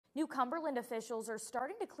New Cumberland officials are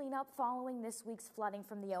starting to clean up following this week's flooding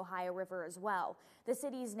from the Ohio River as well. The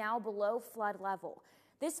city is now below flood level.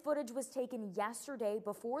 This footage was taken yesterday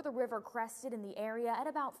before the river crested in the area at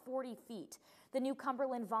about 40 feet. The New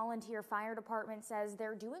Cumberland Volunteer Fire Department says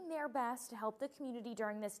they're doing their best to help the community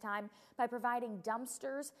during this time by providing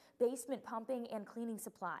dumpsters, basement pumping, and cleaning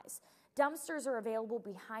supplies. Dumpsters are available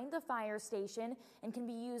behind the fire station and can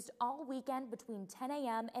be used all weekend between 10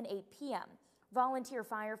 a.m. and 8 p.m. Volunteer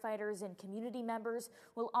firefighters and community members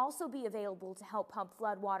will also be available to help pump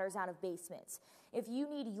floodwaters out of basements. If you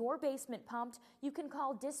need your basement pumped, you can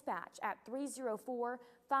call dispatch at 304-564-4139.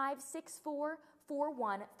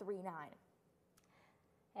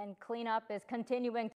 And cleanup is continuing